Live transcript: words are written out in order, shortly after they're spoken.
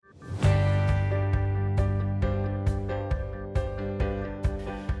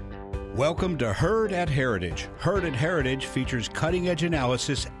Welcome to Heard at Heritage. Heard at Heritage features cutting-edge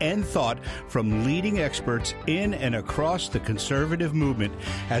analysis and thought from leading experts in and across the conservative movement,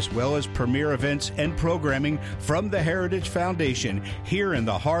 as well as premier events and programming from the Heritage Foundation here in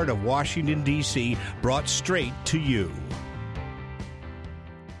the heart of Washington, D.C., brought straight to you.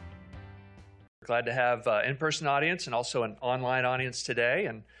 Glad to have an in-person audience and also an online audience today.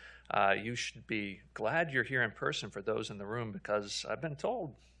 And you should be glad you're here in person for those in the room, because I've been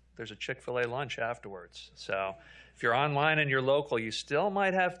told there's a Chick-fil-A lunch afterwards. So if you're online and you're local, you still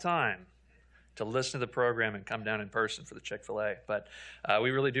might have time to listen to the program and come down in person for the Chick-fil-A. But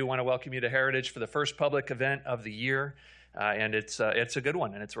we really do want to welcome you to Heritage for the first public event of the year. And it's a good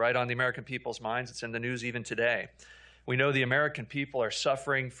one, and it's right on the American people's minds. It's in the news even today. We know the American people are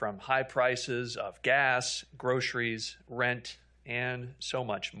suffering from high prices of gas, groceries, rent, and so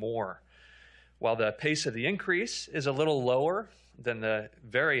much more. While the pace of the increase is a little lower than the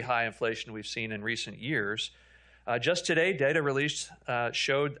very high inflation we've seen in recent years, just today, data released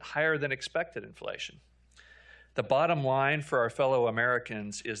showed higher than expected inflation. The bottom line for our fellow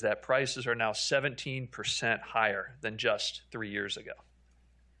Americans is that prices are now 17% higher than just 3 years ago.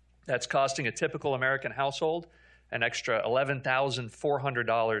 That's costing a typical American household an extra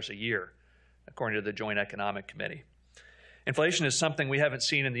 $11,400 a year, according to the Joint Economic Committee. Inflation is something we haven't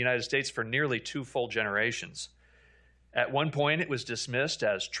seen in the United States for nearly 2 full generations. At one point, it was dismissed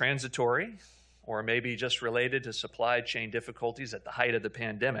as transitory, or maybe just related to supply chain difficulties at the height of the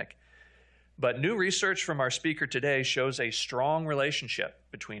pandemic. But new research from our speaker today shows a strong relationship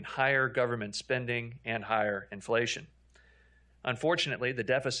between higher government spending and higher inflation. Unfortunately, the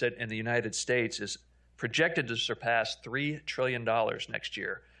deficit in the United States is projected to surpass $3 trillion next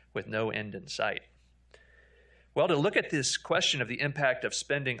year, with no end in sight. Well, to look at this question of the impact of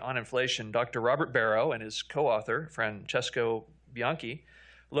spending on inflation, Dr. Robert Barro and his co-author, Francesco Bianchi,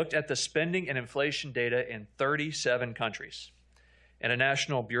 looked at the spending and inflation data in 37 countries. In a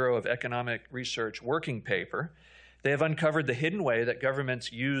National Bureau of Economic Research working paper, they have uncovered the hidden way that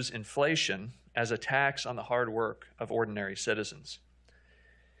governments use inflation as a tax on the hard work of ordinary citizens.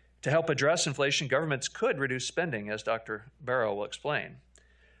 To help address inflation, governments could reduce spending, as Dr. Barro will explain.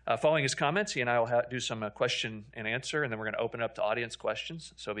 Following his comments, he and I will do some question and answer, and then we're going to open up to audience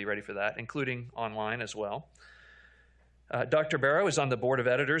questions, so be ready for that, including online as well. Dr. Barro is on the board of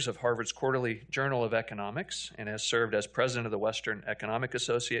editors of Harvard's Quarterly Journal of Economics and has served as president of the Western Economic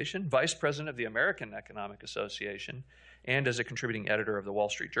Association, vice president of the American Economic Association, and as a contributing editor of the Wall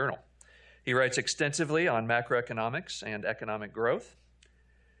Street Journal. He writes extensively on macroeconomics and economic growth.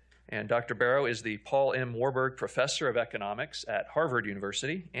 And Dr. Barro is the Paul M. Warburg Professor of Economics at Harvard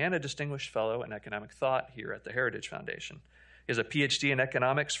University and a distinguished fellow in economic thought here at the Heritage Foundation. He has a PhD in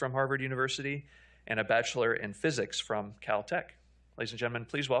economics from Harvard University and a bachelor in physics from Caltech. Ladies and gentlemen,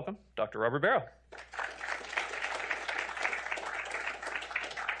 please welcome Dr. Robert Barro.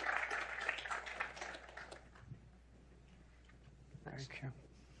 Thank you.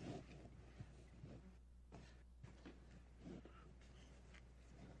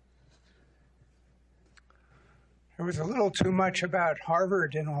 There was a little too much about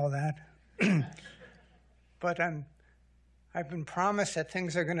Harvard and all that, but I've been promised that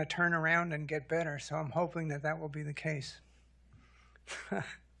things are going to turn around and get better, so I'm hoping that that will be the case.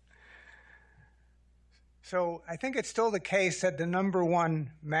 So I think it's still the case that the number one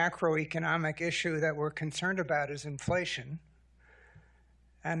macroeconomic issue that we're concerned about is inflation,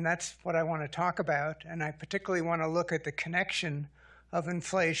 and that's what I want to talk about, and I particularly want to look at the connection of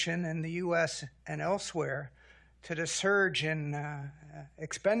inflation in the U.S. and elsewhere to the surge in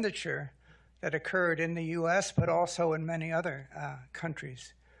expenditure that occurred in the U.S., but also in many other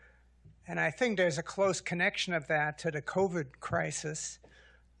countries. And I think there's a close connection of that to the COVID crisis,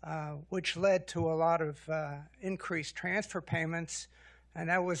 which led to a lot of increased transfer payments, and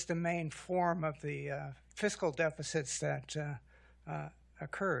that was the main form of the fiscal deficits that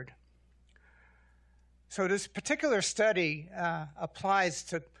occurred. So this particular study applies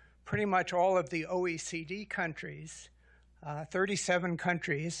to pretty much all of the OECD countries, 37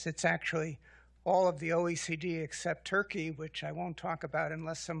 countries. It's actually all of the OECD except Turkey, which I won't talk about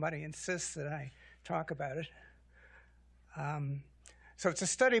unless somebody insists that I talk about it. So it's a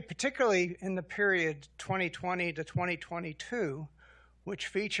study particularly in the period 2020 to 2022, which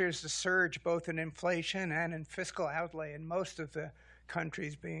features the surge both in inflation and in fiscal outlay in most of the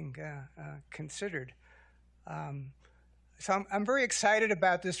countries being considered. So I'm very excited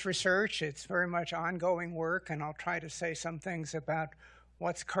about this research. It's very much ongoing work, and I'll try to say some things about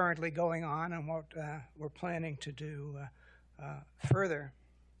what's currently going on and what we're planning to do further.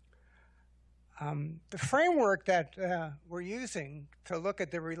 The framework that we're using to look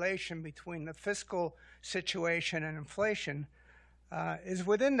at the relation between the fiscal situation and inflation is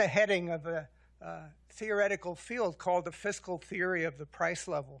within the heading of a theoretical field called the fiscal theory of the price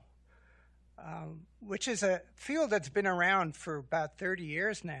level, which is a field that's been around for about 30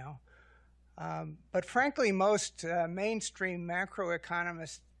 years now. But frankly, most mainstream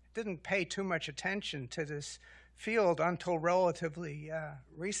macroeconomists didn't pay too much attention to this field until relatively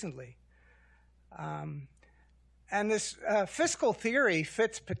recently. And this fiscal theory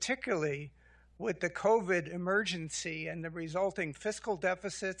fits particularly with the COVID emergency and the resulting fiscal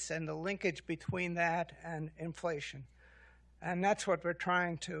deficits and the linkage between that and inflation. And that's what we're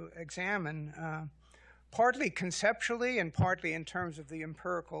trying to examine, partly conceptually and partly in terms of the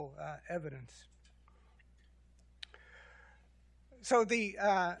empirical evidence. So the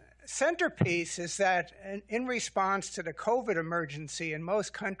centerpiece is that in response to the COVID emergency in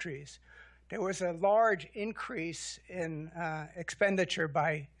most countries, there was a large increase in expenditure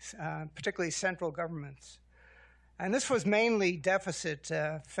by particularly central governments. And this was mainly deficit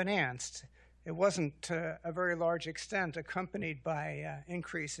financed. It wasn't to a very large extent accompanied by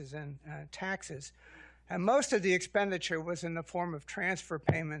increases in taxes. And most of the expenditure was in the form of transfer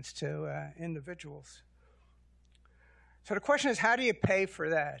payments to individuals. So the question is, how do you pay for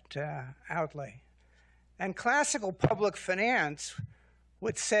that outlay? And classical public finance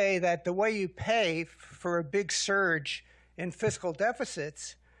would say that the way you pay for a big surge in fiscal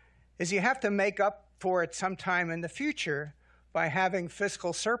deficits is you have to make up for it sometime in the future by having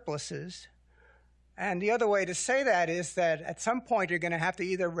fiscal surpluses. And the other way to say that is that at some point you're going to have to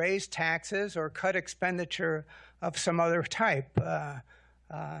either raise taxes or cut expenditure of some other type,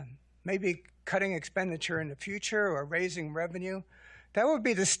 maybe cutting expenditure in the future or raising revenue. That would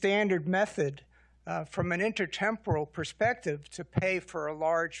be the standard method from an intertemporal perspective to pay for a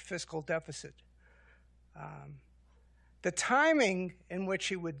large fiscal deficit. The timing in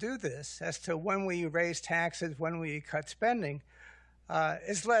which you would do this, as to when will you raise taxes, when will you cut spending,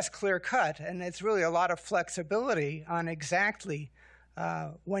 is less clear-cut, and it's really a lot of flexibility on exactly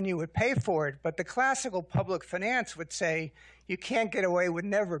when you would pay for it. But the classical public finance would say you can't get away with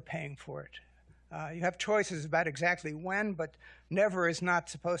never paying for it. You have choices about exactly when, but never is not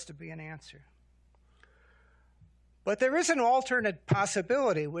supposed to be an answer. But there is an alternate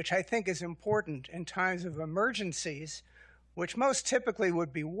possibility, which I think is important in times of emergencies, which most typically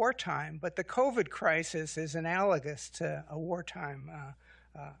would be wartime, but the COVID crisis is analogous to a wartime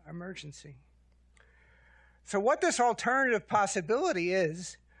emergency. So what this alternative possibility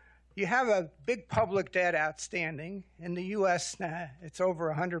is, you have a big public debt outstanding. In the US, it's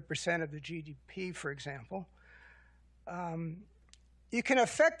over 100% of the GDP, for example. You can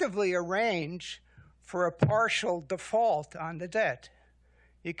effectively arrange for a partial default on the debt.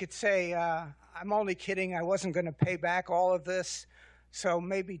 You could say, I'm only kidding, I wasn't going to pay back all of this, so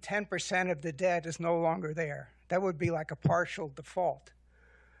maybe 10% of the debt is no longer there. That would be like a partial default.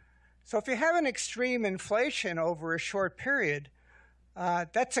 So if you have an extreme inflation over a short period,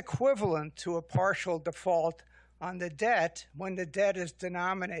 that's equivalent to a partial default on the debt when the debt is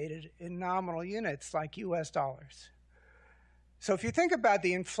denominated in nominal units like US dollars. So if you think about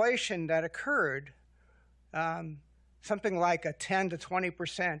the inflation that occurred, something like a 10 to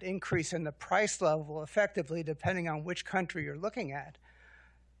 20% increase in the price level, effectively, depending on which country you're looking at,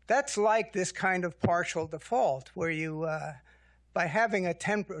 that's like this kind of partial default, where you, by having a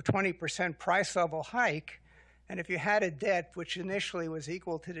 10 or 20% price level hike, and if you had a debt which initially was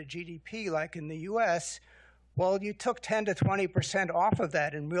equal to the GDP, like in the US, well, you took 10 to 20% off of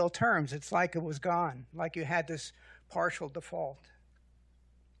that in real terms. It's like it was gone, like you had this partial default.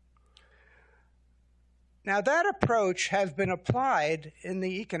 Now, that approach has been applied in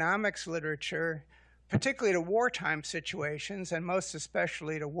the economics literature, particularly to wartime situations, and most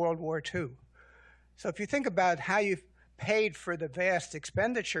especially to World War II. So if you think about how you've paid for the vast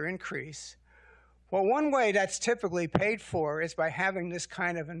expenditure increase, well, one way that's typically paid for is by having this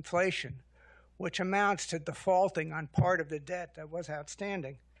kind of inflation, which amounts to defaulting on part of the debt that was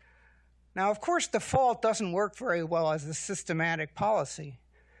outstanding. Now, of course, default doesn't work very well as a systematic policy.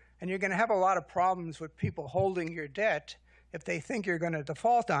 And you're going to have a lot of problems with people holding your debt if they think you're going to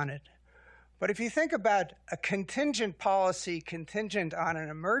default on it. But if you think about a contingent policy contingent on an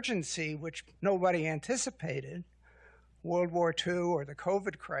emergency which nobody anticipated, World War II or the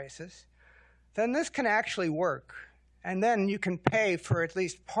COVID crisis, then this can actually work. And then you can pay for at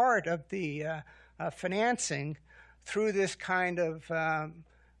least part of the financing through this kind of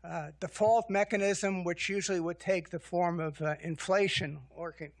default mechanism, which usually would take the form of inflation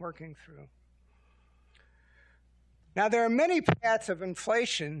working through. Now, there are many paths of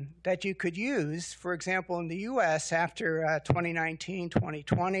inflation that you could use, for example, in the U.S. after 2019,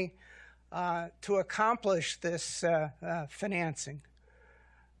 2020, to accomplish this financing.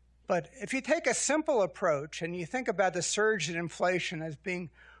 But if you take a simple approach and you think about the surge in inflation as being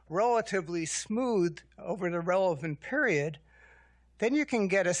relatively smooth over the relevant period, then you can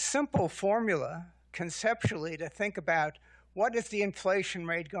get a simple formula conceptually to think about what is the inflation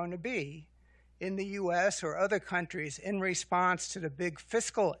rate going to be in the U.S. or other countries in response to the big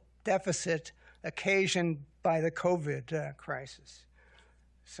fiscal deficit occasioned by the COVID crisis.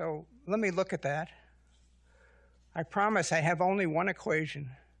 So let me look at that. I promise I have only one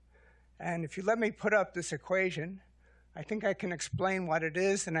equation. And if you let me put up this equation, I think I can explain what it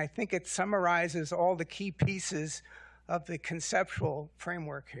is, and I think it summarizes all the key pieces of the conceptual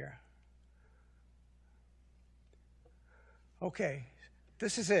framework here. Okay,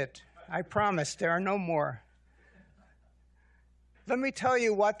 this is it. I promise there are no more. Let me tell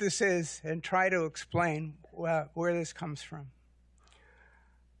you what this is and try to explain where this comes from.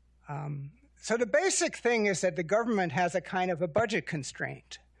 So the basic thing is that the government has a kind of a budget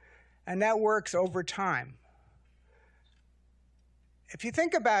constraint, and that works over time. If you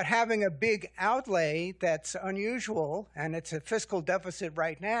think about having a big outlay that's unusual, and it's a fiscal deficit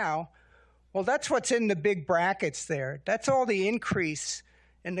right now, well, that's what's in the big brackets there. That's all the increase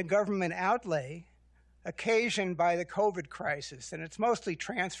in the government outlay occasioned by the COVID crisis, and it's mostly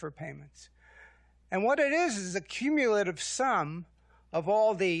transfer payments. And what it is a cumulative sum of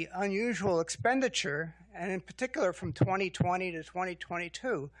all the unusual expenditure, and in particular from 2020 to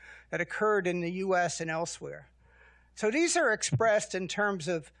 2022, that occurred in the US and elsewhere. So these are expressed in terms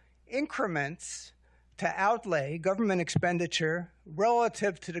of increments to outlay, government expenditure,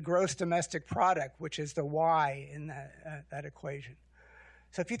 relative to the gross domestic product, which is the Y in that equation.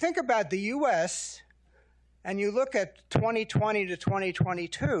 So if you think about the US and you look at 2020 to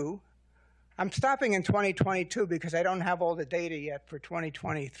 2022, I'm stopping in 2022 because I don't have all the data yet for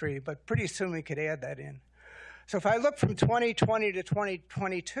 2023, but pretty soon we could add that in. So if I look from 2020 to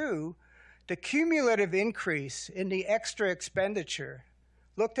 2022, the cumulative increase in the extra expenditure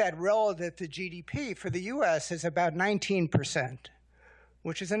looked at relative to GDP for the US is about 19%,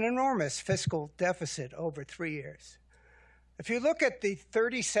 which is an enormous fiscal deficit over 3 years. If you look at the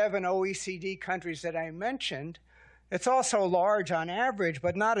 37 OECD countries that I mentioned, it's also large on average,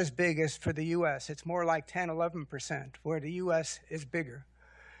 but not as big as for the US. It's more like 10, 11%, where the US is bigger.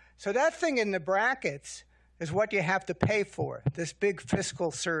 So that thing in the brackets is what you have to pay for, this big fiscal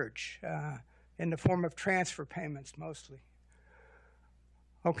surge in the form of transfer payments mostly.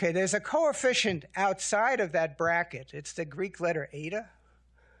 Okay, there's a coefficient outside of that bracket. It's the Greek letter eta.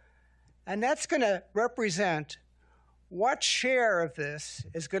 And that's going to represent what share of this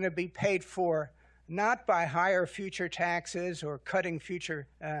is going to be paid for not by higher future taxes or cutting future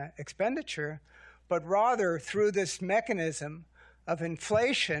expenditure, but rather through this mechanism of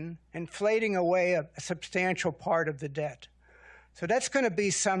inflation, inflating away a substantial part of the debt. So that's going to be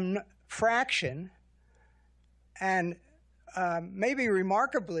some fraction, and maybe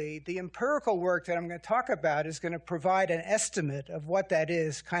remarkably, the empirical work that I'm going to talk about is going to provide an estimate of what that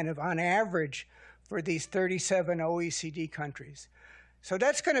is, kind of on average, for these 37 OECD countries. So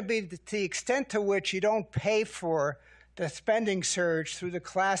that's going to be the extent to which you don't pay for the spending surge through the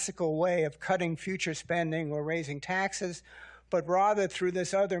classical way of cutting future spending or raising taxes, but rather through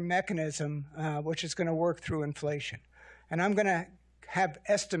this other mechanism, which is going to work through inflation. And I'm going to have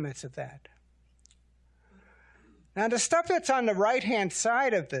estimates of that. Now, the stuff that's on the right-hand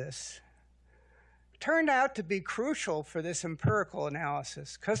side of this turned out to be crucial for this empirical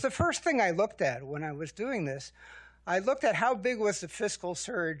analysis, because the first thing I looked at when I was doing this, I looked at how big was the fiscal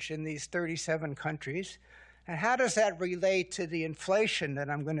surge in these 37 countries, and how does that relate to the inflation that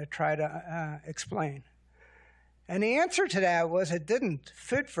I'm going to try to explain. And the answer to that was it didn't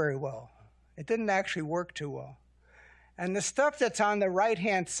fit very well. It didn't actually work too well. And the stuff that's on the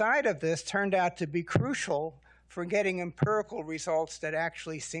right-hand side of this turned out to be crucial for getting empirical results that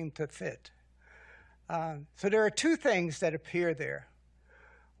actually seem to fit. So there are two things that appear there.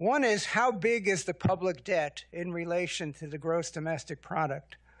 One is how big is the public debt in relation to the gross domestic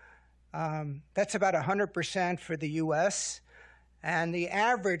product? That's about 100% for the US, and the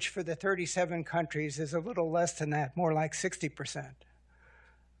average for the 37 countries is a little less than that, more like 60%.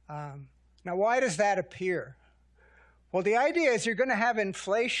 Now, why does that appear? Well, the idea is you're going to have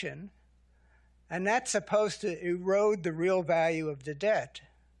inflation, and that's supposed to erode the real value of the debt.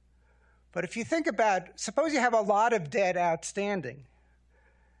 But if you think about, suppose you have a lot of debt outstanding,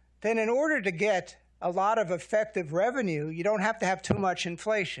 then in order to get a lot of effective revenue, you don't have to have too much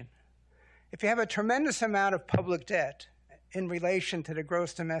inflation. if you have a tremendous amount of public debt in relation to the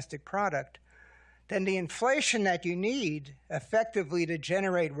gross domestic product, then the inflation that you need effectively to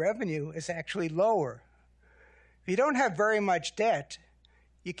generate revenue is actually lower. If you don't have very much debt,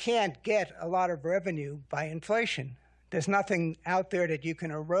 you can't get a lot of revenue by inflation. There's nothing out there that you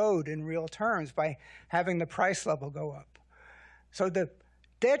can erode in real terms by having the price level go up. So the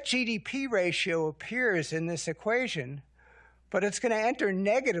debt GDP ratio appears in this equation, but it's going to enter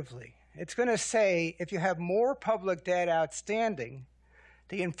negatively. It's going to say if you have more public debt outstanding,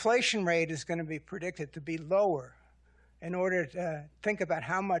 the inflation rate is going to be predicted to be lower in order to think about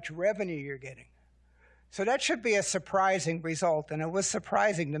how much revenue you're getting. So that should be a surprising result, and it was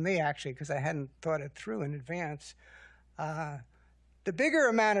surprising to me, actually, because I hadn't thought it through in advance. The bigger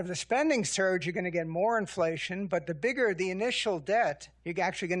amount of the spending surge, you're going to get more inflation, but the bigger the initial debt, you're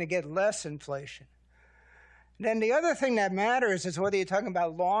actually going to get less inflation. Then the other thing that matters is whether you're talking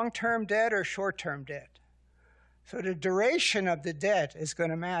about long-term debt or short-term debt. So the duration of the debt is going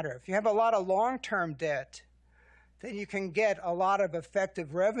to matter. If you have a lot of long-term debt, then you can get a lot of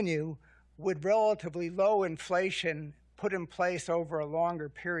effective revenue with relatively low inflation put in place over a longer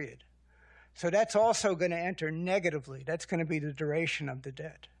period. So that's also going to enter negatively. That's going to be the duration of the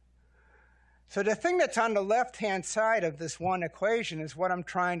debt. So the thing that's on the left-hand side of this one equation is what I'm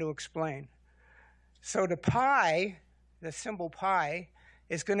trying to explain. So the pi, the symbol pi,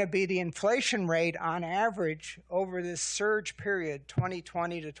 is going to be the inflation rate on average over this surge period,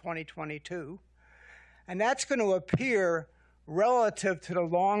 2020 to 2022. And that's going to appear relative to the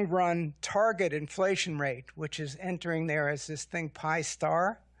long-run target inflation rate, which is entering there as this thing pi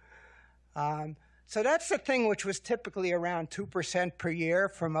star. So that's the thing which was typically around 2% per year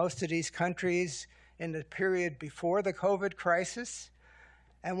for most of these countries in the period before the COVID crisis.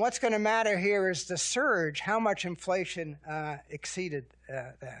 And what's going to matter here is the surge, how much inflation exceeded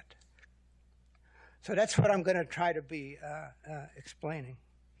that. So that's what I'm going to try to be explaining.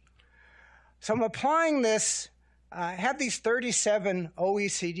 So I'm applying this. I have these 37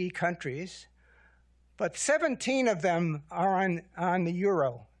 OECD countries, but 17 of them are on the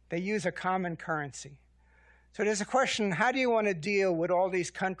euro. They use a common currency. So there's a question, how do you want to deal with all these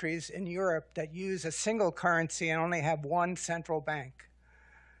countries in Europe that use a single currency and only have one central bank?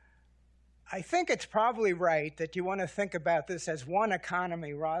 I think it's probably right that you want to think about this as one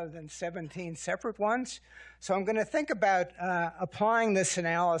economy rather than 17 separate ones. So I'm going to think about applying this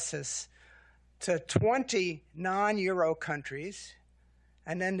analysis to 20 non-euro countries,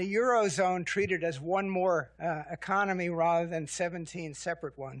 and then the Eurozone treated as one more economy rather than 17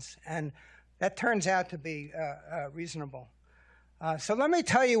 separate ones. And that turns out to be reasonable. So let me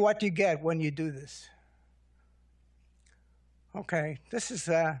tell you what you get when you do this. Okay, this is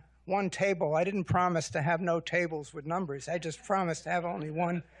one table. I didn't promise to have no tables with numbers. I just promised to have only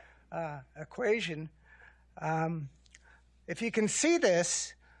one equation. If you can see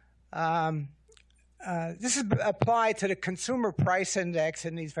this, this is applied to the consumer price index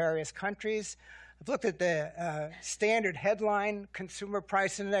in these various countries. I've looked at the standard headline consumer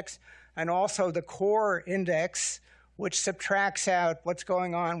price index and also the core index, which subtracts out what's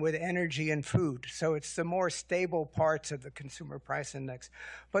going on with energy and food. So it's the more stable parts of the consumer price index.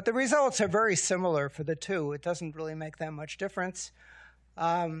 But the results are very similar for the two. It doesn't really make that much difference.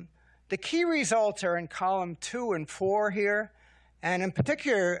 The key results are in column 2 and 4 here. And in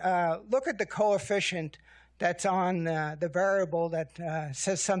particular, look at the coefficient that's on the variable that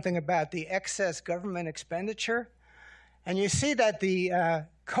says something about the excess government expenditure. And you see that the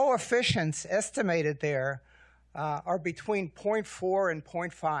coefficients estimated there are between 0.4 and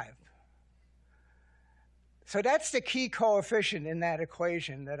 0.5. So that's the key coefficient in that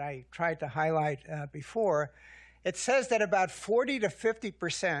equation that I tried to highlight before. It says that about 40 to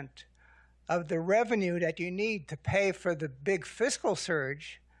 50% of the revenue that you need to pay for the big fiscal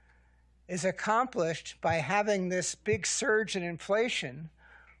surge is accomplished by having this big surge in inflation,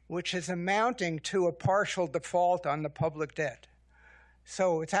 which is amounting to a partial default on the public debt.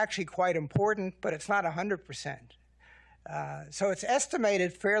 So it's actually quite important, but it's not 100%. So it's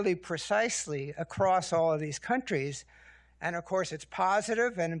estimated fairly precisely across all of these countries. And of course, it's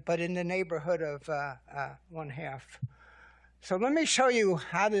positive, but in the neighborhood of 1/2. So let me show you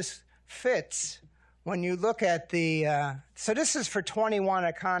how this fits when you look at the, so this is for 21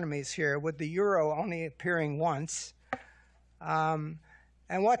 economies here, with the euro only appearing once.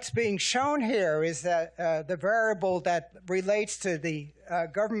 And what's being shown here is that the variable that relates to the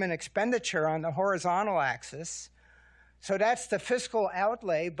government expenditure on the horizontal axis, so that's the fiscal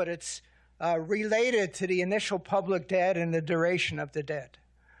outlay, but it's related to the initial public debt and the duration of the debt.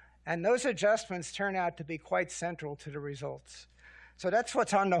 And those adjustments turn out to be quite central to the results. So that's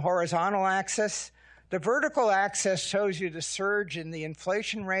what's on the horizontal axis. The vertical axis shows you the surge in the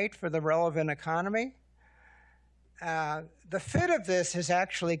inflation rate for the relevant economy. The fit of this is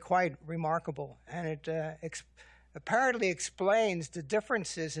actually quite remarkable, and it apparently explains the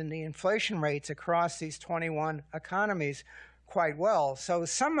differences in the inflation rates across these 21 economies quite well. So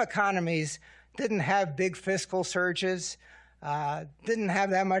some economies didn't have big fiscal surges, didn't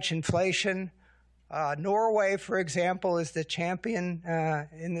have that much inflation. Norway, for example, is the champion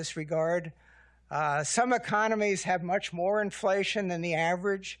in this regard. Some economies have much more inflation than the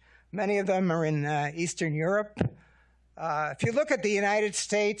average. Many of them are in Eastern Europe. If you look at the United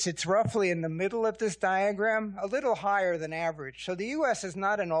States, it's roughly in the middle of this diagram, a little higher than average. So the U.S. is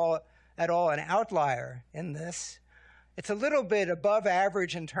not at all an outlier in this. It's a little bit above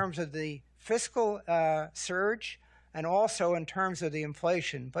average in terms of the fiscal surge and also in terms of the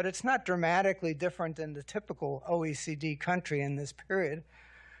inflation, but it's not dramatically different than the typical OECD country in this period.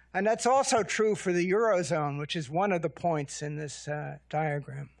 And that's also true for the Eurozone, which is one of the points in this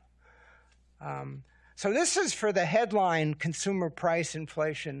diagram. So this is for the headline consumer price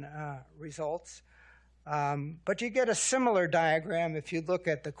inflation results. But you get a similar diagram if you look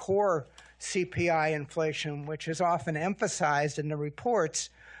at the core CPI inflation, which is often emphasized in the reports,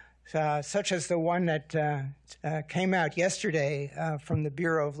 such as the one that came out yesterday from the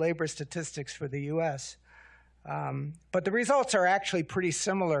Bureau of Labor Statistics for the U.S. But the results are actually pretty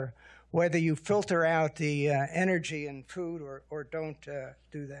similar, whether you filter out the energy and food or don't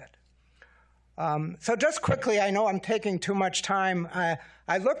do that. So just quickly, I know I'm taking too much time.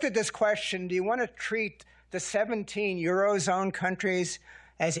 I looked at this question, do you want to treat the 17 Eurozone countries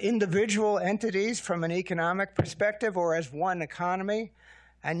as individual entities from an economic perspective or as one economy?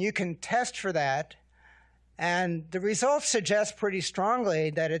 And you can test for that. And the results suggest pretty strongly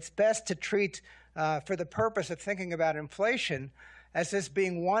that it's best to treat, for the purpose of thinking about inflation, as this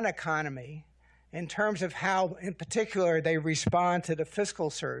being one economy in terms of how, in particular, they respond to the fiscal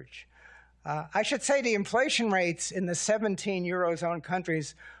surge. I should say the inflation rates in the 17 Eurozone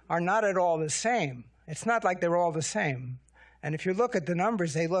countries are not at all the same. It's not like they're all the same. And if you look at the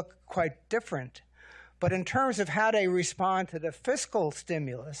numbers, they look quite different. But in terms of how they respond to the fiscal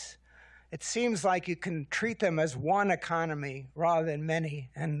stimulus, it seems like you can treat them as one economy rather than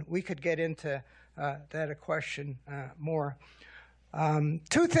many. And we could get into that question more.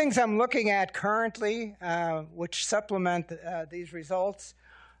 Two things I'm looking at currently which supplement these results.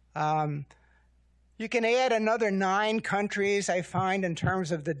 You can add another 9 countries, I find, in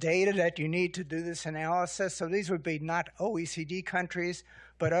terms of the data that you need to do this analysis. So these would be not OECD countries,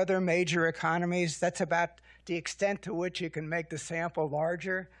 but other major economies. That's about the extent to which you can make the sample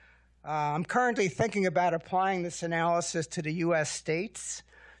larger. I'm currently thinking about applying this analysis to the U.S. states.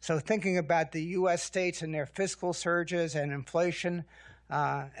 So thinking about the U.S. states and their fiscal surges and inflation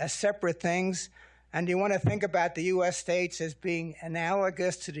as separate things. And you want to think about the U.S. states as being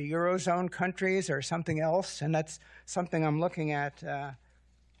analogous to the Eurozone countries or something else, and that's something I'm looking at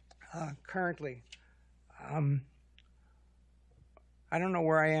currently. I don't know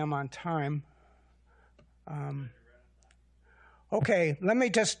where I am on time. Okay, let me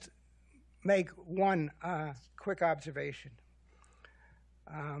just make one quick observation.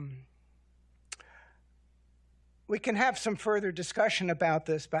 We can have some further discussion about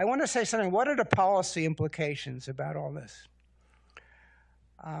this, but I want to say something. What are the policy implications about all this?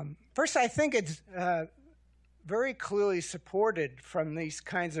 First, I think it's very clearly supported from these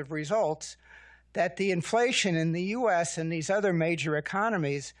kinds of results that the inflation in the U.S. and these other major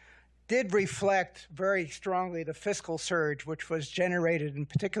economies did reflect very strongly the fiscal surge, which was generated in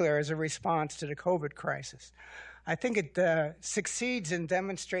particular as a response to the COVID crisis. I think it succeeds in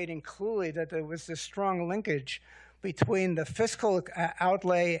demonstrating clearly that there was this strong linkage between the fiscal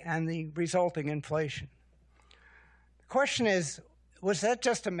outlay and the resulting inflation. The question is, was that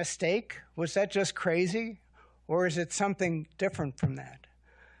just a mistake? Was that just crazy? Or is it something different from that?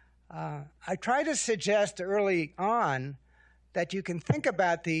 I try to suggest early on that you can think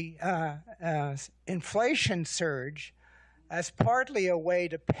about the inflation surge as partly a way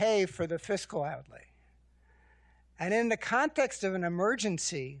to pay for the fiscal outlay. And in the context of an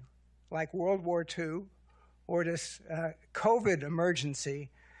emergency like World War II or this COVID emergency,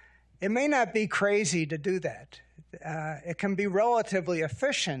 it may not be crazy to do that. It can be relatively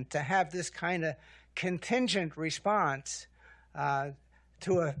efficient to have this kind of contingent response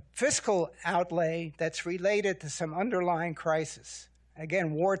to a fiscal outlay that's related to some underlying crisis.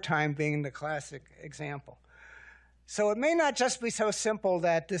 Again, wartime being the classic example. So it may not just be so simple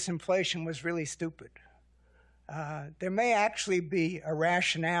that this inflation was really stupid. There may actually be a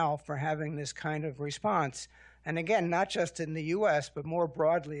rationale for having this kind of response. And again, not just in the US, but more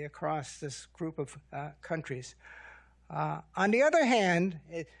broadly across this group of countries. On the other hand,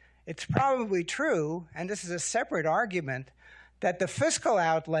 it's probably true, and this is a separate argument, that the fiscal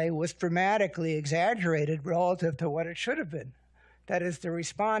outlay was dramatically exaggerated relative to what it should have been. That is, the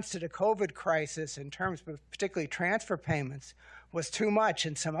response to the COVID crisis in terms of particularly transfer payments was too much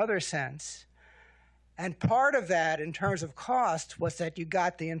in some other sense. And part of that in terms of cost was that you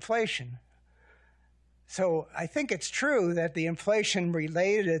got the inflation. So I think it's true that the inflation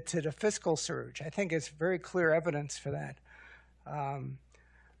related to the fiscal surge. I think it's very clear evidence for that.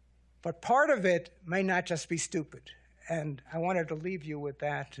 But part of it may not just be stupid. And I wanted to leave you with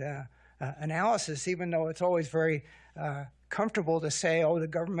that analysis, even though it's always very comfortable to say, oh, the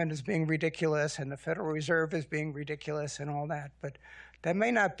government is being ridiculous and the Federal Reserve is being ridiculous and all that. But that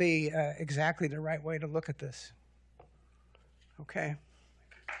may not be exactly the right way to look at this. Okay.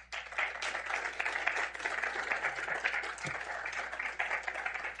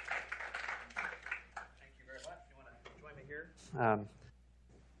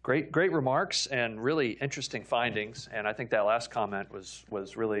 Great remarks and really interesting findings. And I think that last comment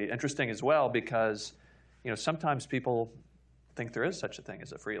was really interesting as well, because sometimes people think there is such a thing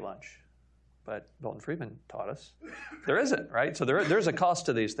as a free lunch. But Milton Friedman taught us there isn't, right? So there's a cost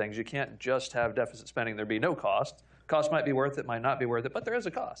to these things. You can't just have deficit spending. There'd be no cost. Cost might be worth it, might not be worth it, but there is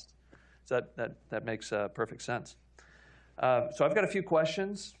a cost. So that makes perfect sense. So I've got a few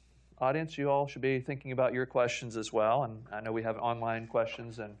questions. Audience, you all should be thinking about your questions as well. And I know we have online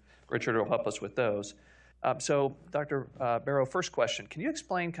questions, and Richard will help us with those. So Dr. Barrow, first question. Can you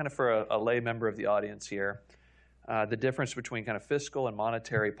explain kind of for a lay member of the audience here, the difference between kind of fiscal and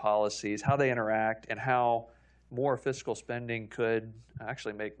monetary policies, how they interact, and how more fiscal spending could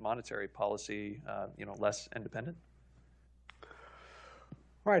actually make monetary policy less independent?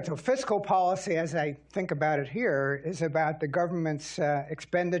 Right, so fiscal policy, as I think about it here, is about the government's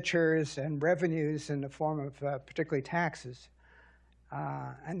expenditures and revenues in the form of particularly taxes.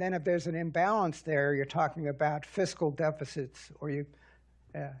 And then if there's an imbalance there, you're talking about fiscal deficits, or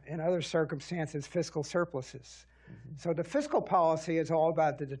in other circumstances, fiscal surpluses. Mm-hmm. So the fiscal policy is all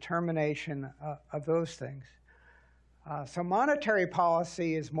about the determination of those things. So monetary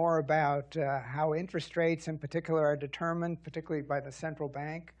policy is more about how interest rates in particular are determined, particularly by the central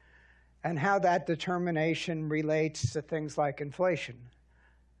bank, and how that determination relates to things like inflation,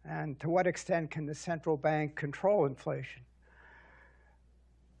 and to what extent can the central bank control inflation.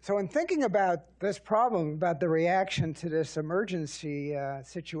 So in thinking about this problem, about the reaction to this emergency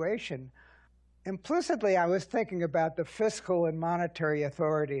situation, implicitly I was thinking about the fiscal and monetary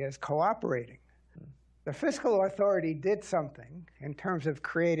authority as cooperating. The fiscal authority did something in terms of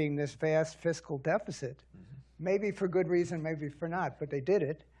creating this vast fiscal deficit, maybe for good reason, maybe for not, but they did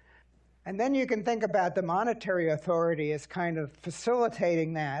it. And then you can think about the monetary authority as kind of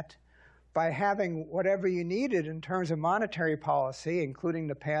facilitating that by having whatever you needed in terms of monetary policy, including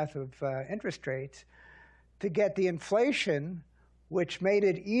the path of interest rates, to get the inflation, which made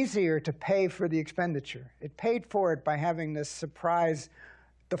it easier to pay for the expenditure. It paid for it by having this surprise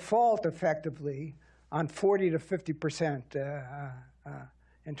default, effectively, on 40 to 50%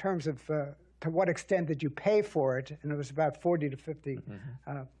 in terms of to what extent did you pay for it, and it was about 40 to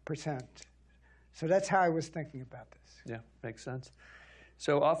 50%. So that's how I was thinking about this. Yeah, makes sense.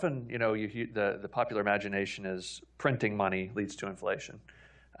 So often, the popular imagination is printing money leads to inflation,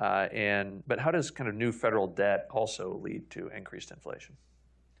 but how does kind of new federal debt also lead to increased inflation?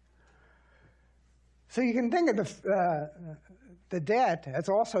 So you can think of the debt as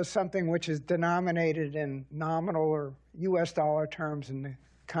also something which is denominated in nominal or U.S. dollar terms in the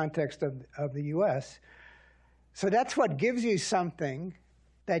context of the U.S. So that's what gives you something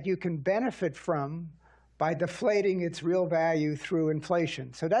that you can benefit from by deflating its real value through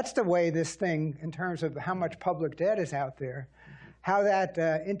inflation. So that's the way this thing, in terms of how much public debt is out there, how that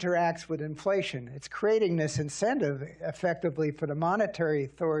interacts with inflation. It's creating this incentive, effectively, for the monetary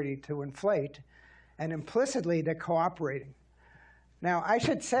authority to inflate, and implicitly they're cooperating. Now, I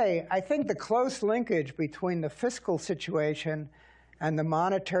should say, I think the close linkage between the fiscal situation and the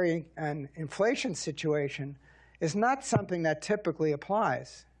monetary and inflation situation is not something that typically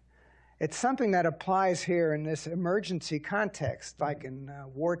applies. It's something that applies here in this emergency context, like in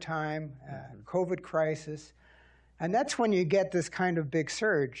wartime, COVID crisis, and that's when you get this kind of big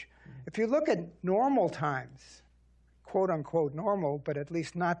surge. If you look at normal times, quote unquote normal, but at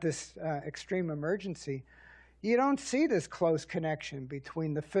least not this extreme emergency, you don't see this close connection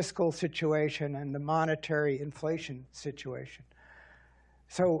between the fiscal situation and the monetary inflation situation.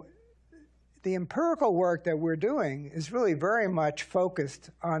 So the empirical work that we're doing is really very much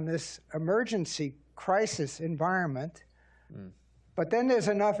focused on this emergency crisis environment. But then there's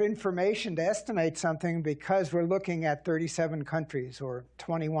enough information to estimate something because we're looking at 37 countries or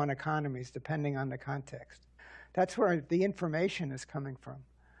 21 economies, depending on the context. That's where the information is coming from.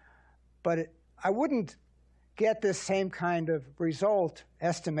 But I wouldn't get this same kind of result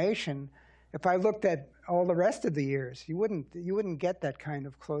estimation if I looked at all the rest of the years. You wouldn't get that kind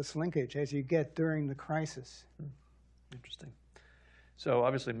of close linkage as you get during the crisis. Interesting. So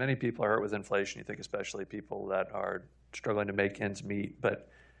obviously many people are hurt with inflation. You think especially people that are struggling to make ends meet. But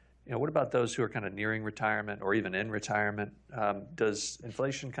what about those who are kind of nearing retirement or even in retirement? Does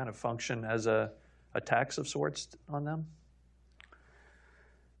inflation kind of function as a tax of sorts on them?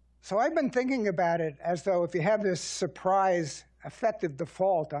 So I've been thinking about it as though if you have this surprise effective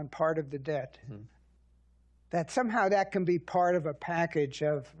default on part of the debt, that somehow that can be part of a package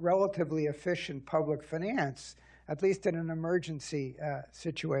of relatively efficient public finance, at least in an emergency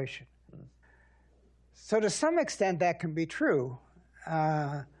situation. So to some extent, that can be true.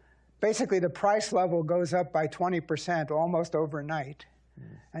 Basically, the price level goes up by 20% almost overnight.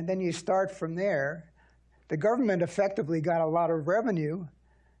 And then you start from there. The government effectively got a lot of revenue,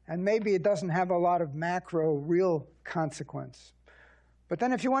 and maybe it doesn't have a lot of macro real consequence. But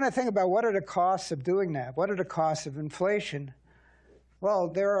then if you want to think about what are the costs of doing that, what are the costs of inflation, well,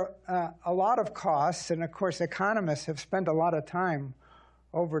 there are a lot of costs, and of course economists have spent a lot of time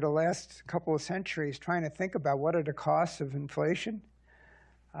over the last couple of centuries trying to think about what are the costs of inflation.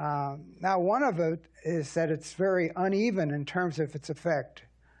 Now, one of it is that it's very uneven in terms of its effect.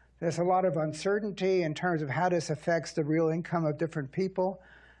 There's a lot of uncertainty in terms of how this affects the real income of different people.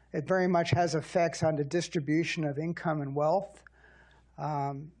 It very much has effects on the distribution of income and wealth.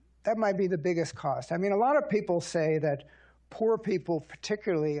 That might be the biggest cost. I mean, a lot of people say that poor people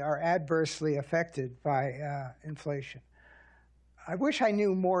particularly are adversely affected by inflation. I wish I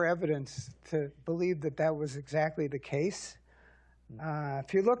knew more evidence to believe that that was exactly the case.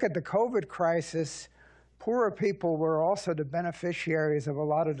 If you look at the COVID crisis, poorer people were also the beneficiaries of a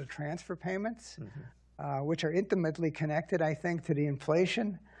lot of the transfer payments, which are intimately connected, I think, to the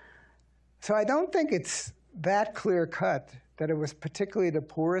inflation. So I don't think it's that clear-cut that it was particularly the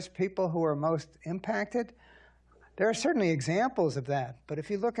poorest people who were most impacted. There are certainly examples of that, but if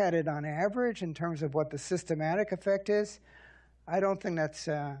you look at it on average in terms of what the systematic effect is, I don't think that's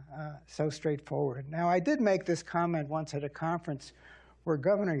so straightforward. Now, I did make this comment once at a conference where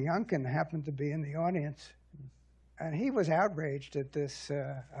Governor Youngkin happened to be in the audience, and he was outraged at this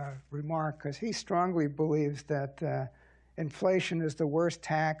remark because he strongly believes that inflation is the worst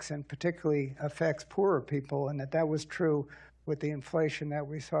tax and particularly affects poorer people, and that was true with the inflation that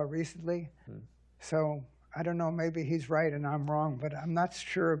we saw recently. So I don't know, maybe he's right and I'm wrong, but I'm not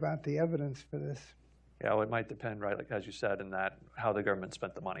sure about the evidence for this. Yeah, well, it might depend, right, like as you said, in that how the government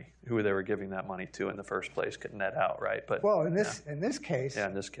spent the money, who they were giving that money to in the first place could net out, right? But well, in this case, yeah,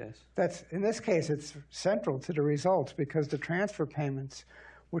 in this case, it's central to the results because the transfer payments,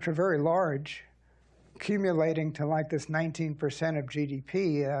 which are very large, accumulating to like this 19% of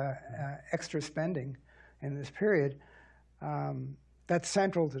GDP extra spending in this period, that's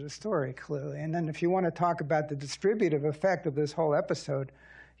central to the story clearly. And then if you want to talk about the distributive effect of this whole episode,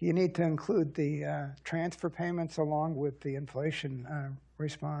 you need to include the transfer payments along with the inflation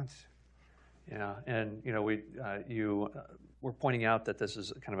response. Yeah, and you were pointing out that this is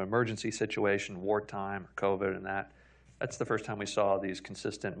a kind of emergency situation, wartime, or COVID, and that's the first time we saw these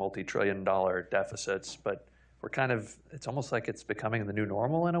consistent multi-trillion-dollar deficits. But it's almost like it's becoming the new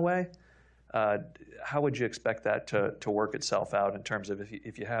normal in a way. How would you expect that to work itself out in terms of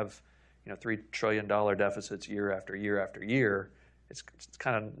if you have $3 trillion deficits year after year after year? It's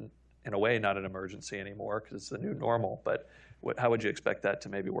kind of, in a way, not an emergency anymore because it's the new normal. But how would you expect that to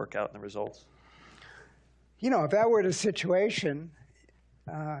maybe work out in the results? If that were the situation,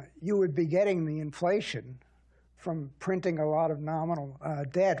 you would be getting the inflation from printing a lot of nominal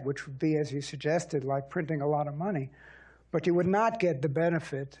debt, which would be, as you suggested, like printing a lot of money. But you would not get the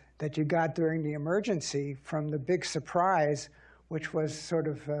benefit that you got during the emergency from the big surprise, which was sort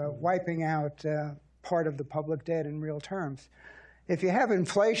of wiping out part of the public debt in real terms. If you have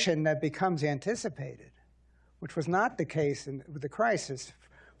inflation that becomes anticipated, which was not the case with the crisis,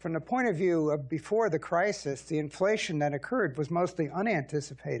 from the point of view of before the crisis, the inflation that occurred was mostly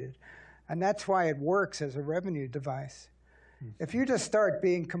unanticipated. And that's why it works as a revenue device. If you just start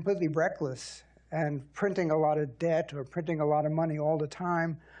being completely reckless and printing a lot of debt or printing a lot of money all the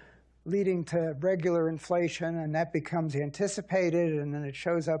time, leading to regular inflation, and that becomes anticipated, and then it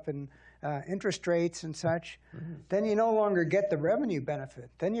shows up in interest rates and such, then you no longer get the revenue benefit.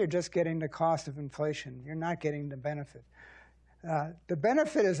 Then you're just getting the cost of inflation. You're not getting the benefit. The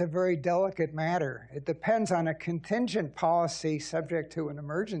benefit is a very delicate matter. It depends on a contingent policy subject to an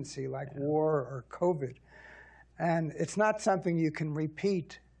emergency like war or COVID. And it's not something you can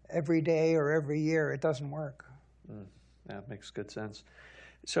repeat every day or every year. It doesn't work. That makes good sense.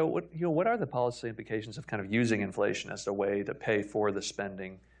 So what are the policy implications of kind of using inflation as a way to pay for the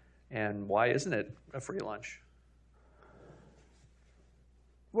spending? And why isn't it a free lunch?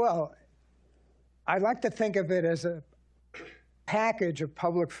 Well, I like to think of it as a package of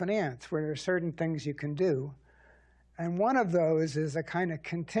public finance where there are certain things you can do. And one of those is a kind of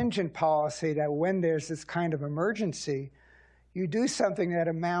contingent policy that when there's this kind of emergency, you do something that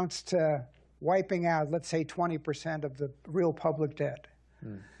amounts to wiping out, let's say, 20% of the real public debt.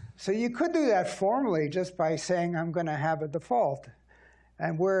 So you could do that formally just by saying, I'm going to have a default.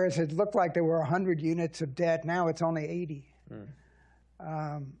 And whereas it looked like there were 100 units of debt, now it's only 80.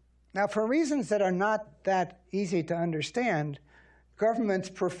 Now, for reasons that are not that easy to understand, governments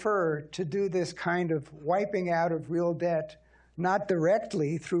prefer to do this kind of wiping out of real debt, not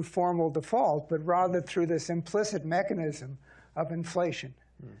directly through formal default, but rather through this implicit mechanism of inflation.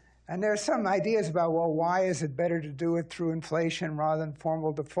 And there are some ideas about, well, why is it better to do it through inflation rather than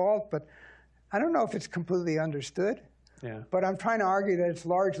formal default? But I don't know if it's completely understood. But I'm trying to argue that it's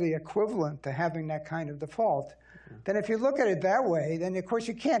largely equivalent to having that kind of default. Then if you look at it that way, then of course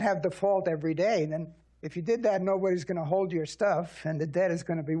you can't have default every day. Then if you did that, nobody's going to hold your stuff, and the debt is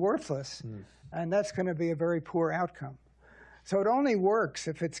going to be worthless. And that's going to be a very poor outcome. So it only works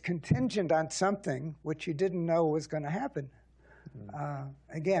if it's contingent on something which you didn't know was going to happen.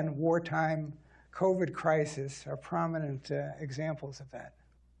 Again, wartime, COVID crisis are prominent examples of that.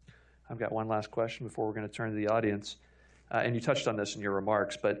 I've got one last question before we're going to turn to the audience. And you touched on this in your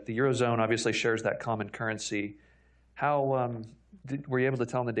remarks, but the Eurozone obviously shares that common currency. How were you able to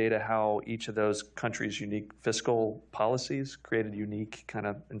tell in the data how each of those countries' unique fiscal policies created unique kind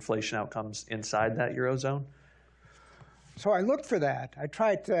of inflation outcomes inside that Eurozone? So I looked for that. I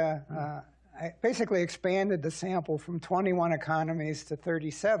tried to, I basically expanded the sample from 21 economies to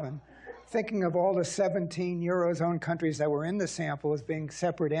 37, thinking of all the 17 Eurozone countries that were in the sample as being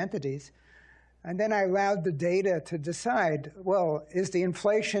separate entities. And then I allowed the data to decide, well, is the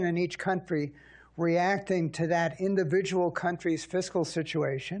inflation in each country reacting to that individual country's fiscal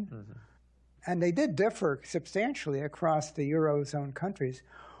situation? And they did differ substantially across the Eurozone countries.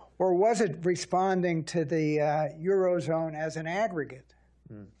 Or was it responding to the Eurozone as an aggregate,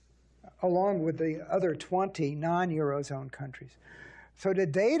 along with the other 20 non-Eurozone countries? So the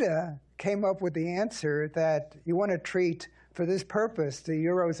data came up with the answer that you want to treat, for this purpose, the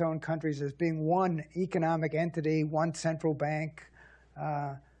Eurozone countries as being one economic entity, one central bank.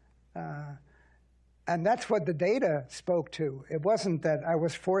 And that's what the data spoke to. It wasn't that I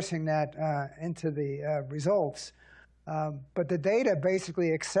was forcing that into the results. But the data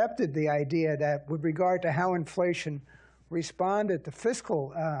basically accepted the idea that with regard to how inflation responded to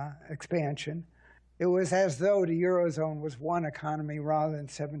fiscal expansion, it was as though the Eurozone was one economy rather than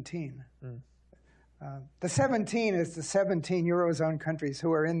 17. The 17 is the 17 Eurozone countries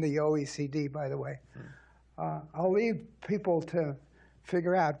who are in the OECD, by the way. I'll leave people to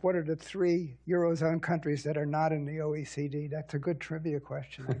figure out what are the 3 Eurozone countries that are not in the OECD. That's a good trivia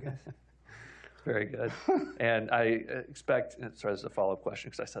question, I guess. Very good. And I expect, sorry, this is a follow-up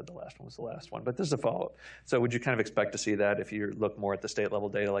question because I said the last one was the last one, but this is a follow-up. So would you kind of expect to see that if you look more at the state level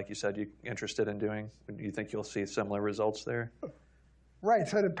data, like you said, you're interested in doing? Do you think you'll see similar results there? Right.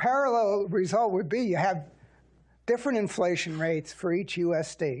 So the parallel result would be you have different inflation rates for each U.S.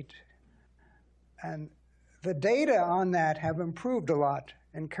 state. And the data on that have improved a lot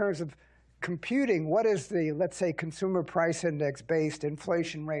in terms of computing what is the, let's say, consumer price index-based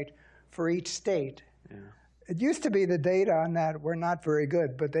inflation rate for each state. It used to be the data on that were not very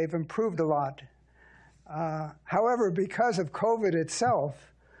good, but they've improved a lot. However, because of COVID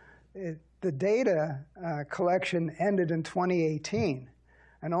itself, the data collection ended in 2018,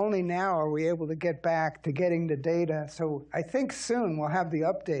 and only now are we able to get back to getting the data. So I think soon we'll have the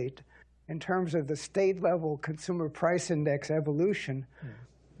update in terms of the state-level consumer price index evolution,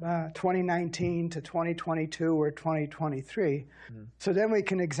 2019 to 2022 or 2023. So then we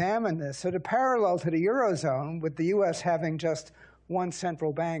can examine this. So the parallel to the Eurozone, with the U.S. having just one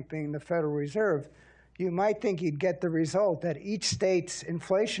central bank being the Federal Reserve, you might think you'd get the result that each state's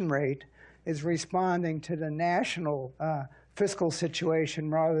inflation rate is responding to the national fiscal situation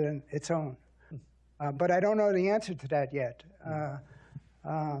rather than its own. But I don't know the answer to that yet.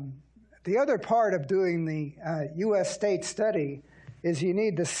 The other part of doing the U.S. state study is you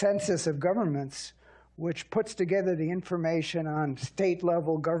need the census of governments, which puts together the information on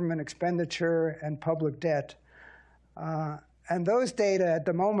state-level government expenditure and public debt. And those data at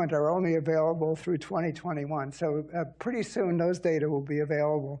the moment are only available through 2021. So pretty soon those data will be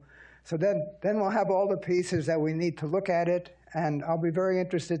available. So then we'll have all the pieces that we need to look at it. And I'll be very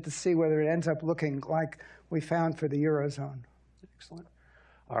interested to see whether it ends up looking like we found for the Eurozone. Excellent.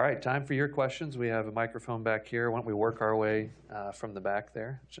 All right, time for your questions. We have a microphone back here. Why don't we work our way from the back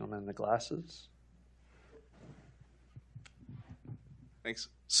there? Gentleman in the glasses. Thanks.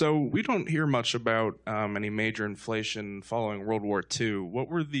 So we don't hear much about any major inflation following World War II. What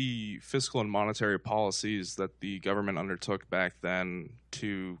were the fiscal and monetary policies that the government undertook back then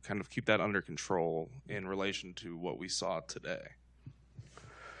to kind of keep that under control in relation to what we saw today?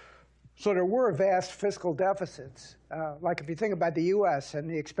 So there were vast fiscal deficits. Like if you think about the U.S. and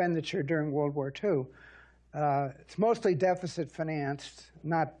the expenditure during World War II, it's mostly deficit financed,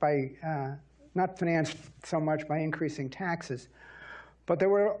 not financed so much by increasing taxes. But there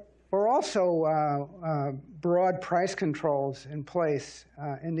were also broad price controls in place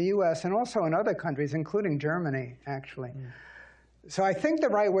in the U.S. and also in other countries, including Germany, actually. So I think the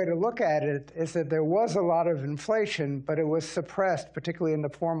right way to look at it is that there was a lot of inflation, but it was suppressed, particularly in the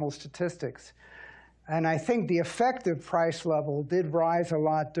formal statistics. And I think the effective price level did rise a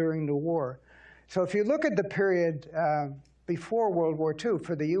lot during the war. So if you look at the period before World War II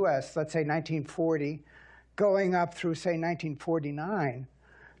for the U.S., let's say 1940, going up through, say, 1949,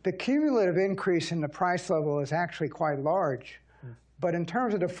 the cumulative increase in the price level is actually quite large. But in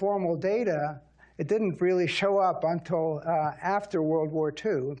terms of the formal data, it didn't really show up until after World War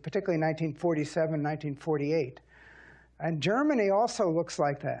II, particularly 1947, 1948. And Germany also looks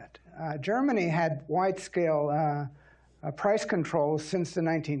like that. Germany had wide-scale price controls since the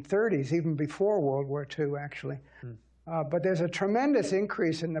 1930s, even before World War II, actually. But there's a tremendous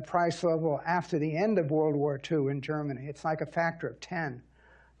increase in the price level after the end of World War II in Germany. It's like a factor of 10.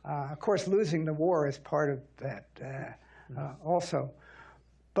 Of course, losing the war is part of that also.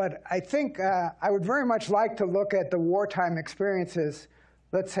 But I think I would very much like to look at the wartime experiences,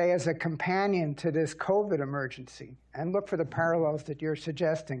 let's say, as a companion to this COVID emergency, and look for the parallels that you're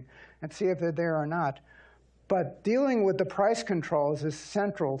suggesting and see if they're there or not. But dealing with the price controls is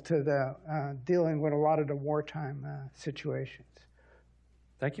central to the dealing with a lot of the wartime situations.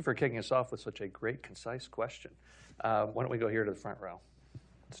 Thank you for kicking us off with such a great, concise question. Why don't we go here to the front row?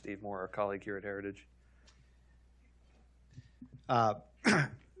 Steve Moore, our colleague here at Heritage.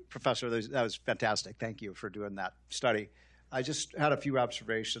 Professor, that was fantastic. Thank you for doing that study. I just had a few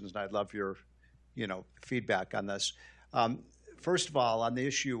observations, and I'd love your, feedback on this. First of all, on the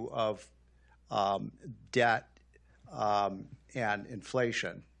issue of debt and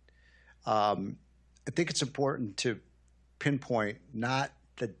inflation, I think it's important to pinpoint not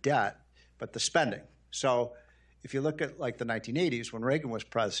the debt, but the spending. So if you look at like the 1980s, when Reagan was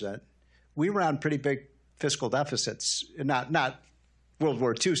president, we ran pretty big fiscal deficits, not World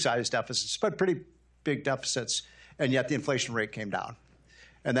War II sized deficits, but pretty big deficits, and yet the inflation rate came down.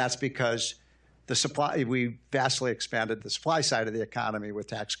 And that's because we vastly expanded the supply side of the economy with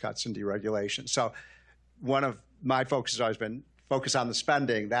tax cuts and deregulation. So one of my focus has always been focus on the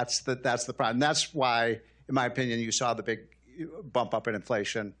spending. That's the problem. And that's why, in my opinion, you saw the big bump up in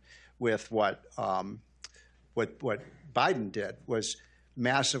inflation with what Biden did was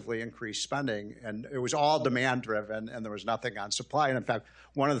massively increased spending, and it was all demand driven, and there was nothing on supply. And in fact,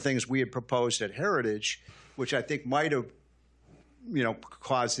 one of the things we had proposed at Heritage, which I think might have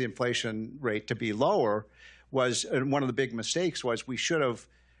caused the inflation rate to be lower, was, and one of the big mistakes was, we should have,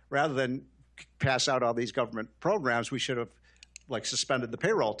 rather than pass out all these government programs, we should have suspended the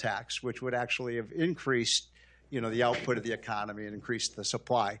payroll tax, which would actually have increased the output of the economy and increased the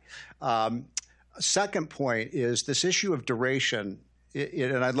supply. Second point is this issue of duration,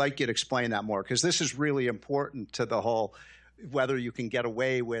 and I'd like you to explain that more, because this is really important to the whole whether you can get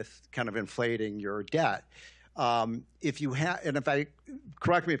away with kind of inflating your debt. If you have, and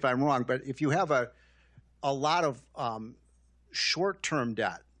correct me if I'm wrong, but if you have a lot of short-term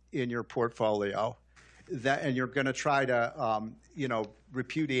debt in your portfolio, and you're going to try to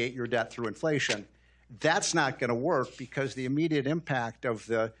repudiate your debt through inflation, that's not going to work, because the immediate impact of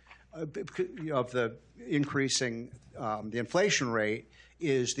the increasing the inflation rate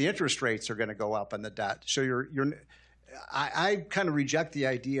is the interest rates are going to go up on the debt. So I kind of reject the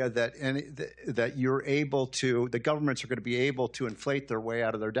idea that the governments are going to be able to inflate their way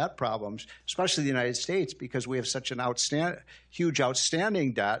out of their debt problems, especially the United States, because we have such an huge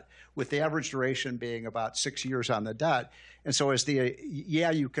outstanding debt, with the average duration being about 6 years on the debt. And so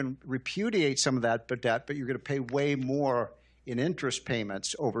you can repudiate some of that debt, but you're going to pay way more in interest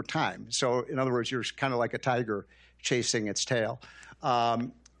payments over time. So in other words, you're kind of like a tiger chasing its tail.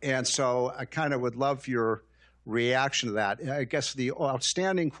 And so I kind of would love your reaction to that. I guess the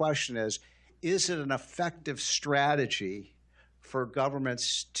outstanding question is it an effective strategy for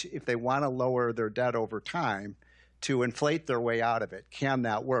governments, if they want to lower their debt over time, to inflate their way out of it? Can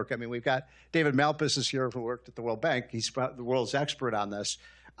that work? I mean, we've got David Malpass is here, who worked at the World Bank. He's the world's expert on this.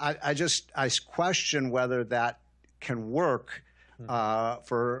 I question whether that can work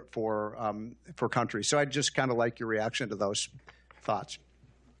for countries. So I'd just kind of like your reaction to those thoughts.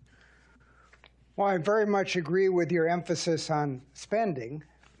 Well, I very much agree with your emphasis on spending.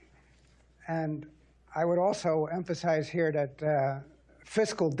 And I would also emphasize here that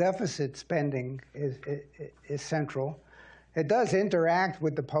fiscal deficit spending is central. It does interact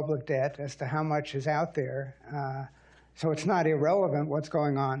with the public debt as to how much is out there. So it's not irrelevant what's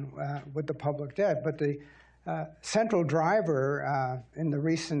going on with the public debt. But the central driver in the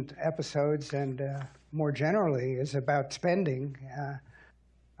recent episodes and more generally is about spending.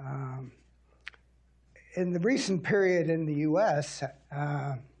 In the recent period in the U.S.,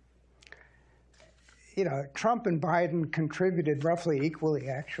 Trump and Biden contributed roughly equally,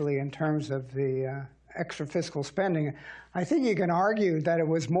 actually, in terms of the extra fiscal spending. I think you can argue that it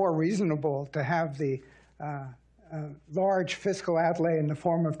was more reasonable to have the large fiscal outlay in the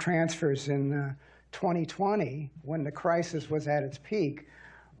form of transfers in 2020, when the crisis was at its peak,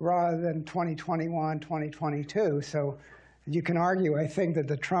 rather than 2021, 2022. So you can argue, I think, that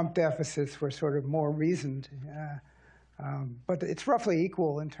the Trump deficits were sort of more reasoned. But it's roughly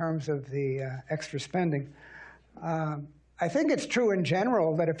equal in terms of the extra spending. I think it's true in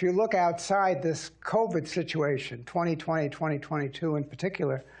general that if you look outside this COVID situation, 2020, 2022 in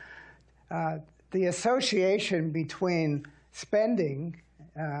particular, the association between spending,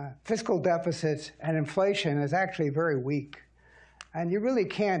 fiscal deficits, and inflation is actually very weak. And you really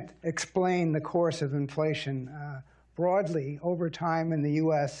can't explain the course of inflation broadly over time in the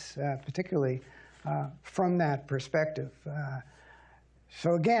U.S., particularly, from that perspective.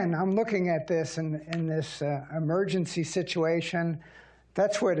 So again, I'm looking at this in this emergency situation.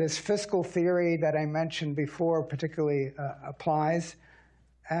 That's where this fiscal theory that I mentioned before particularly applies.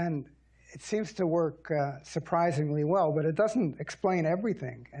 And it seems to work surprisingly well, but it doesn't explain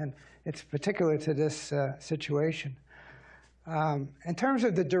everything. And it's particular to this situation. In terms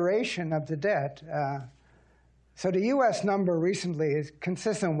of the duration of the debt, so the U.S. number recently is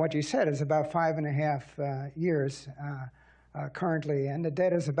consistent with what you said, is about 5.5 years currently, and the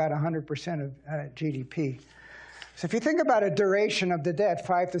debt is about 100% of GDP. So if you think about a duration of the debt,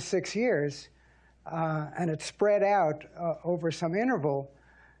 5 to 6 years, and it's spread out over some interval,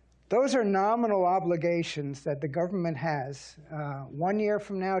 those are nominal obligations that the government has 1 year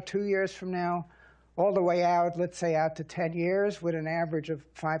from now, 2 years from now, all the way out, let's say out to 10 years with an average of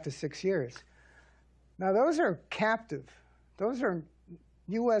 5 to 6 years. Now, those are captive. Those are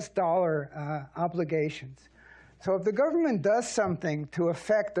U.S. dollar obligations. So if the government does something to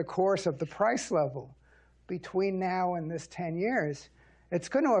affect the course of the price level between now and this 10 years, it's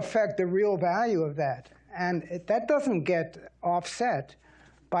going to affect the real value of that. And that doesn't get offset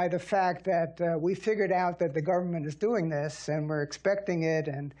by the fact that we figured out that the government is doing this and we're expecting it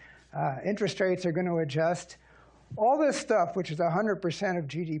and interest rates are going to adjust. All this stuff, which is 100% of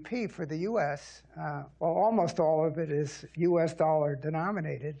GDP for the U.S., well, almost all of it is U.S. dollar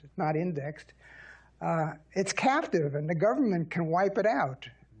denominated, not indexed. It's captive, and the government can wipe it out,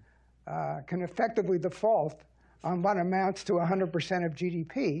 can effectively default on what amounts to 100% of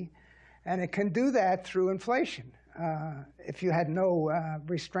GDP, and it can do that through inflation if you had no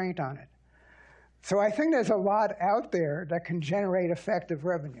restraint on it. So I think there's a lot out there that can generate effective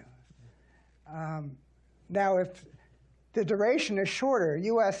revenue. Now, if the duration is shorter,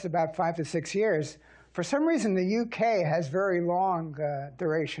 U.S. about 5 to 6 years, for some reason the UK has very long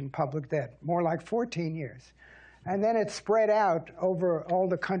duration public debt, more like 14 years. And then it's spread out over all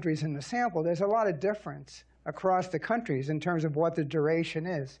the countries in the sample. There's a lot of difference across the countries in terms of what the duration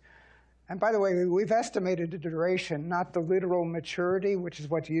is. And by the way, we've estimated the duration, not the literal maturity, which is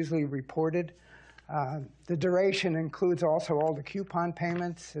what's usually reported. The duration includes also all the coupon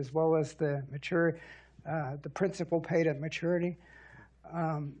payments as well as the principal paid at maturity.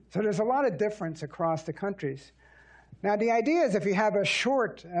 So there's a lot of difference across the countries. Now, the idea is if you have a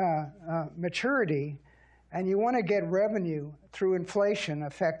short maturity and you want to get revenue through inflation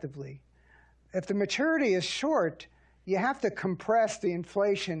effectively, if the maturity is short, you have to compress the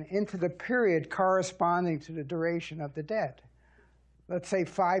inflation into the period corresponding to the duration of the debt. Let's say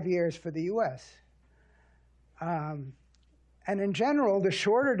 5 years for the U.S. And in general, the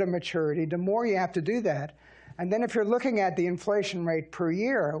shorter the maturity, the more you have to do that. And then if you're looking at the inflation rate per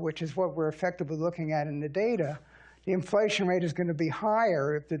year, which is what we're effectively looking at in the data, the inflation rate is going to be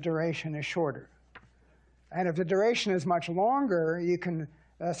higher if the duration is shorter. And if the duration is much longer, you can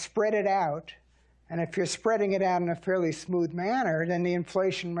spread it out. And if you're spreading it out in a fairly smooth manner, then the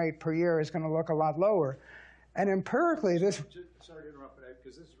inflation rate per year is going to look a lot lower. And empirically, this... Sorry to interrupt,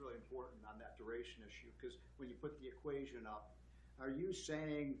 because this is really important on that duration issue, because when you put the equation up, are you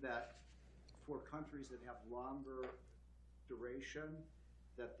saying that for countries that have longer duration,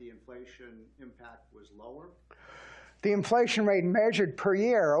 that the inflation impact was lower? The inflation rate measured per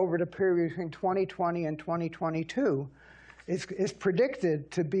year over the period between 2020 and 2022 is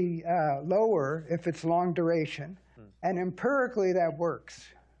predicted to be lower if it's long duration, and empirically that works.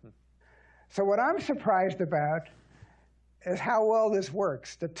 So what I'm surprised about is how well this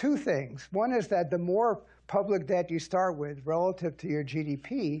works. The two things. One is that the more public debt you start with relative to your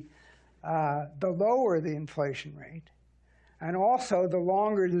GDP, the lower the inflation rate. And also, the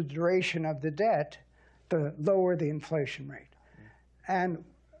longer the duration of the debt, the lower the inflation rate. And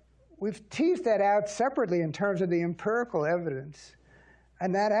we've teased that out separately in terms of the empirical evidence,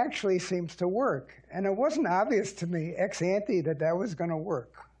 and that actually seems to work. And it wasn't obvious to me ex ante that that was going to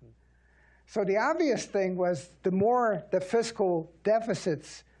work. So the obvious thing was the more the fiscal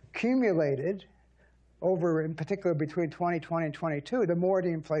deficits accumulated over, in particular, between 2020 and 22, the more the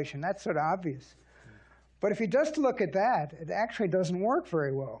inflation. That's sort of obvious. But if you just look at that, it actually doesn't work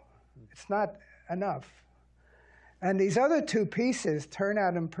very well. It's not enough. And these other two pieces turn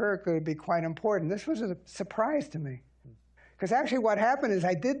out empirically to be quite important. This was a surprise to me. Because actually what happened is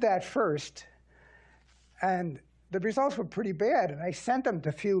I did that first, and the results were pretty bad. And I sent them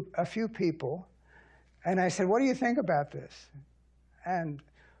to a few people, and I said, what do you think about this? And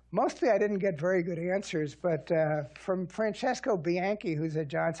mostly I didn't get very good answers, but from Francesco Bianchi, who's at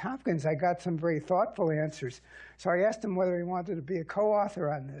Johns Hopkins, I got some very thoughtful answers. So I asked him whether he wanted to be a co-author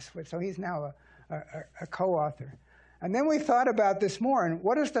on this, so he's now a co-author. And then we thought about this more, and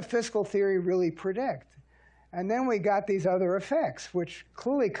what does the fiscal theory really predict? And then we got these other effects, which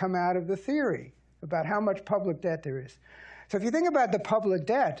clearly come out of the theory about how much public debt there is. So if you think about the public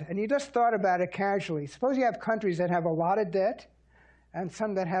debt, and you just thought about it casually, suppose you have countries that have a lot of debt, and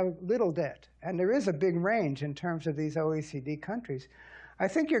some that have little debt. And there is a big range in terms of these OECD countries. I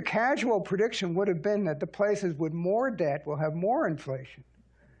think your casual prediction would have been that the places with more debt will have more inflation.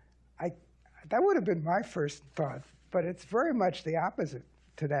 That would have been my first thought, but it's very much the opposite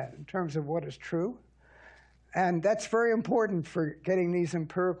to that in terms of what is true. And that's very important for getting these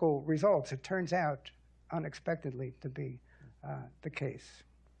empirical results. It turns out unexpectedly to be the case.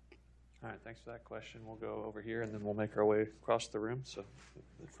 All right, thanks for that question. We'll go over here, and then we'll make our way across the room. So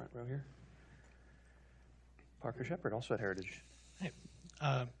the front row here. Parker Shepard, also at Heritage. Hey.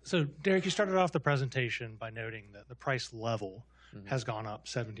 So, Derek, you started off the presentation by noting that the price level has gone up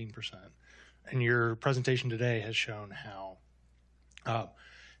 17%. And your presentation today has shown how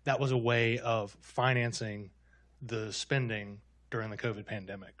that was a way of financing the spending during the COVID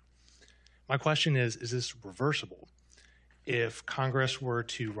pandemic. My question is this reversible? If Congress were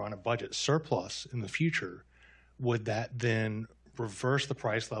to run a budget surplus in the future, would that then reverse the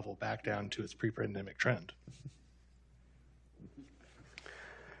price level back down to its pre-pandemic trend?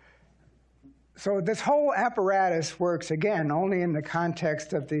 So this whole apparatus works, again, only in the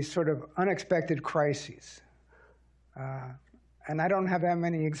context of these sort of unexpected crises. And I don't have that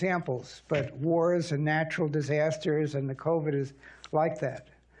many examples, but wars and natural disasters and the COVID is like that.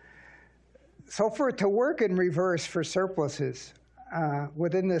 So for it to work in reverse for surpluses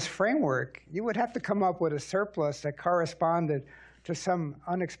within this framework, you would have to come up with a surplus that corresponded to some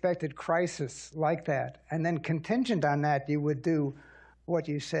unexpected crisis like that. And then contingent on that, you would do what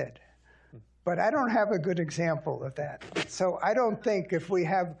you said. But I don't have a good example of that. So I don't think if we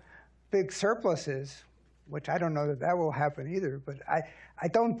have big surpluses, which I don't know that that will happen either, but I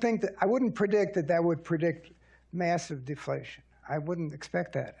don't think that, I wouldn't predict that that would predict massive deflation. I wouldn't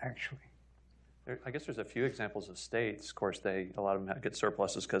expect that, actually. I guess there's a few examples of states. Of course, a lot of them get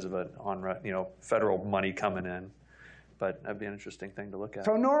surpluses because of federal money coming in. But that'd be an interesting thing to look at.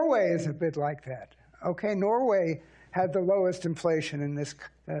 So Norway is a bit like that. Okay, Norway had the lowest inflation in this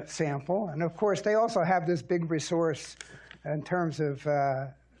sample, and of course they also have this big resource in terms of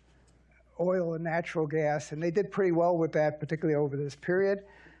oil and natural gas, and they did pretty well with that, particularly over this period.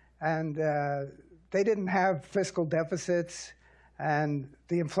 And they didn't have fiscal deficits. And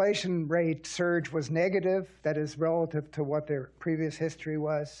the inflation rate surge was negative, that is relative to what their previous history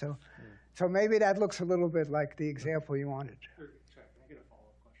was. So maybe that looks a little bit like the example you wanted. Sorry, can I get a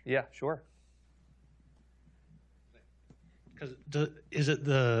follow-up question? Yeah, sure. Because is it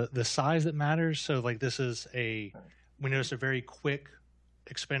the size that matters? So like this is we noticed a very quick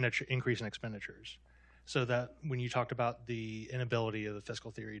increase in expenditures. So that when you talked about the inability of the fiscal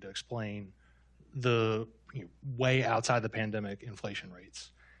theory to explain the way outside the pandemic inflation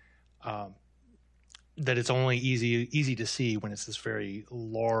rates. That it's only easy to see when it's this very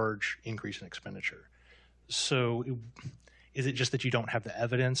large increase in expenditure. So is it just that you don't have the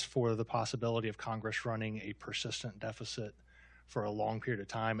evidence for the possibility of Congress running a persistent deficit for a long period of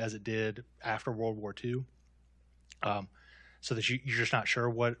time, as it did after World War II, so that you're just not sure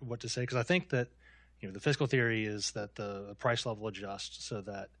what to say? Because I think that the fiscal theory is that the price level adjusts so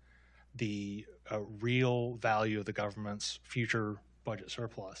that the real value of the government's future budget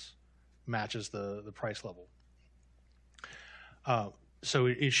surplus matches the price level. So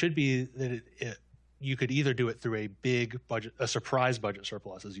it should be that you could either do it through a surprise budget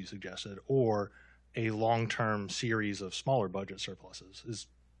surplus, as you suggested, or a long-term series of smaller budget surpluses.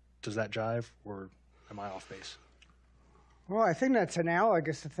 Does that jive, or am I off base? Well, I think that's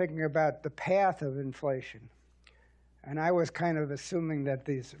analogous to thinking about the path of inflation. And I was kind of assuming that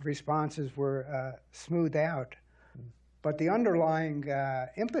these responses were smoothed out. But the underlying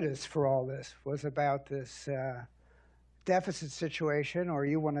impetus for all this was about this deficit situation, or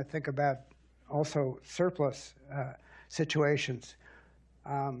you want to think about also surplus situations.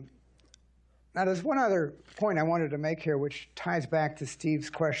 Now, there's one other point I wanted to make here, which ties back to Steve's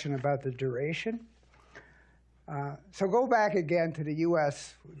question about the duration. So go back again to the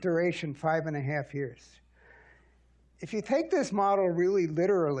U.S. duration, 5.5 years. If you take this model really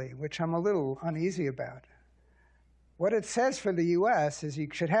literally, which I'm a little uneasy about, what it says for the U.S. is you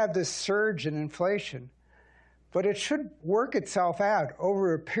should have this surge in inflation, but it should work itself out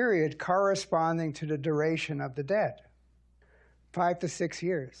over a period corresponding to the duration of the debt, 5 to 6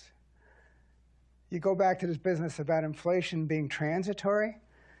 years. You go back to this business about inflation being transitory.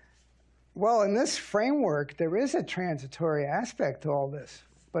 Well, in this framework, there is a transitory aspect to all this,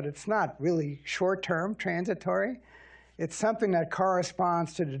 but it's not really short-term transitory. It's something that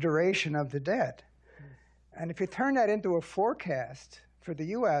corresponds to the duration of the debt. And if you turn that into a forecast for the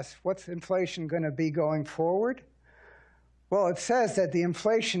U.S., what's inflation going to be going forward? Well, it says that the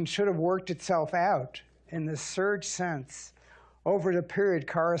inflation should have worked itself out in the surge sense over the period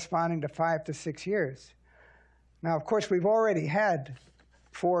corresponding to 5 to 6 years. Now, of course, we've already had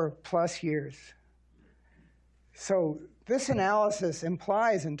 4+ years. So this analysis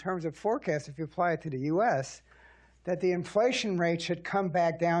implies, in terms of forecast, if you apply it to the U.S., that the inflation rate should come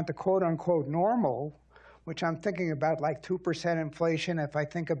back down to quote-unquote normal, which I'm thinking about like 2% inflation if I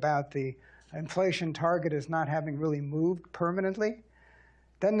think about the inflation target as not having really moved permanently.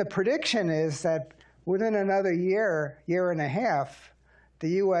 Then the prediction is that within another year and a half, the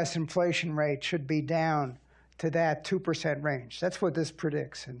U.S. inflation rate should be down to that 2% range. That's what this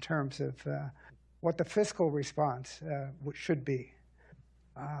predicts in terms of what the fiscal response should be.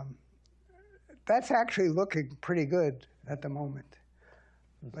 That's actually looking pretty good at the moment.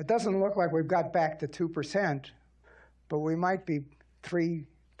 It doesn't look like we've got back to 2%, but we might be 3.5%,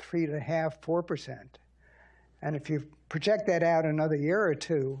 4%. And if you project that out another year or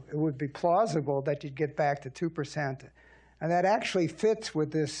two, it would be plausible that you'd get back to 2%. And that actually fits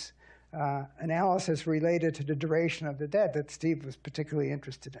with this analysis related to the duration of the debt that Steve was particularly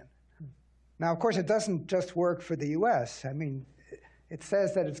interested in. Now, of course, it doesn't just work for the U.S. I mean, it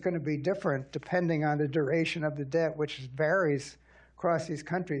says that it's going to be different depending on the duration of the debt, which varies across these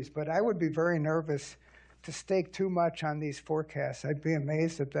countries. But I would be very nervous to stake too much on these forecasts. I'd be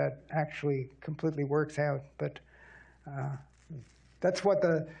amazed if that actually completely works out. But that's what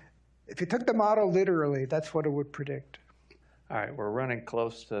if you took the model literally, that's what it would predict. All right, we're running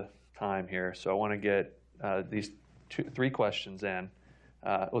close to time here, so I want to get these 3 questions in.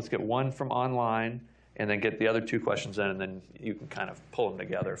 Let's get one from online, and then get the other 2 questions in, and then you can kind of pull them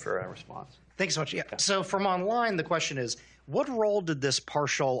together for a response. Thanks so much. Yeah. So from online, the question is, what role did this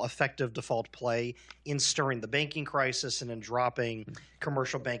partial effective default play in stirring the banking crisis and in dropping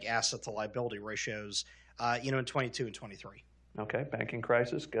commercial bank asset to liability ratios, in 22 and 23? Okay, banking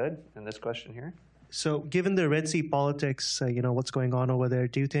crisis, good. And this question here? So given the Red Sea politics, what's going on over there,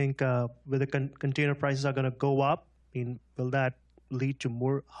 do you think whether container prices are going to go up? I mean, will that lead to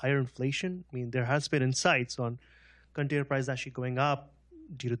more higher inflation? I mean, there has been insights on container prices actually going up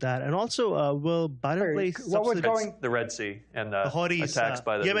due to that. And also, will Biden place subsidies? The Red Sea and the Houthis, attacks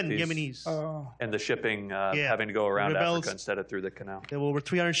by the Yemenis. And the shipping having to go around Africa instead of through the canal. There were over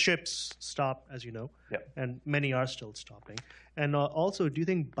 300 ships stopped, as you know, and many are still stopping. And also, do you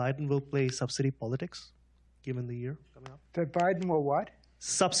think Biden will play subsidy politics, given the year coming up? That Biden will what?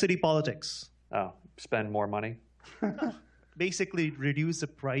 Subsidy politics. Oh, spend more money? Basically reduce the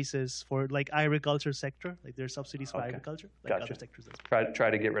prices for like agriculture sector, like there's subsidies for agriculture, like other sectors as well. Try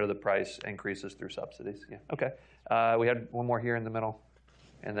to get rid of the price increases through subsidies. Yeah. Okay. We had one more here in the middle,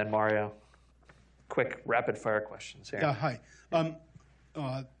 and then Mario. quick, rapid-fire questions here. Yeah, hi.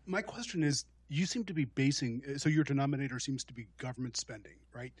 My question is, you seem to be basing, so your denominator seems to be government spending,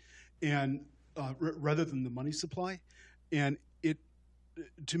 right? And rather than the money supply. And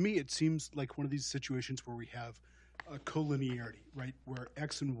to me, it seems like one of these situations where we have a collinearity, right? Where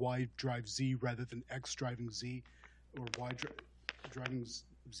X and Y drive Z rather than X driving Z, or Y driving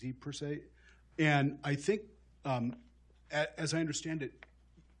Z per se. And I think, as I understand it,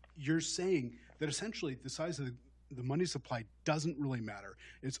 you're saying that essentially the size of the money supply doesn't really matter.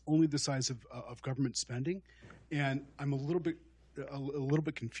 It's only the size of government spending, and I'm a little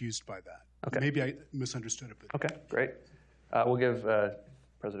bit confused by that. Okay. Maybe I misunderstood it. But Okay, great. We'll give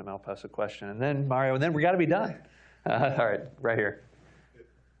President Malpass a question, and then Mario, and then we got to be done. All right, right here.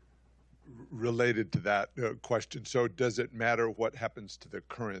 Related to that question, so does it matter what happens to the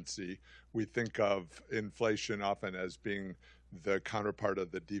currency? We think of inflation often as being the counterpart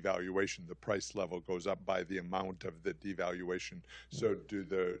of the devaluation. The price level goes up by the amount of the devaluation. So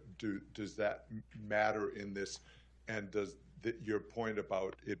does that matter in this? And does your point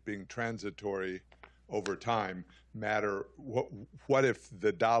about it being transitory over time matter? What if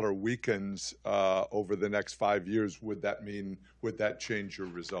the dollar weakens over the next 5 years? Would that change your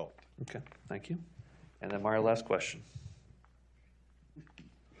result? Okay, thank you. And then Mario, last question.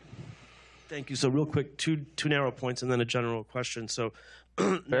 Thank you. So real quick, two narrow points and then a general question. So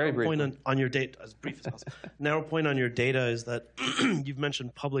Very brief. Point on your data, as brief as possible. Narrow point on your data is that you've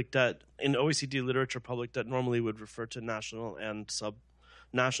mentioned public debt. In OECD literature, public debt normally would refer to national and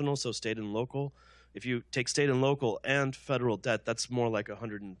sub-national, so state and local. If you take state and local and federal debt, that's more like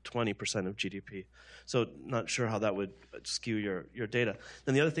 120% of GDP. So not sure how that would skew your data.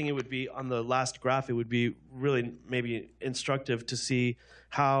 Then the other thing, it would be on the last graph, it would be really maybe instructive to see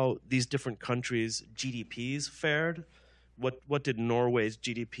how these different countries' GDPs fared. What did Norway's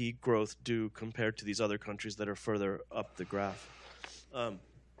GDP growth do compared to these other countries that are further up the graph? And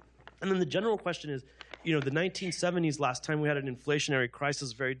then the general question is, the 1970s, last time we had an inflationary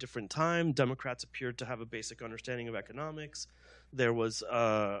crisis, very different time. Democrats appeared to have a basic understanding of economics. There was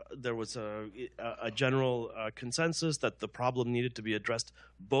a general consensus that the problem needed to be addressed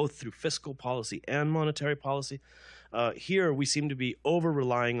both through fiscal policy and monetary policy. Here, we seem to be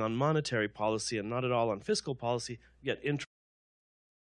over-relying on monetary policy and not at all on fiscal policy, yet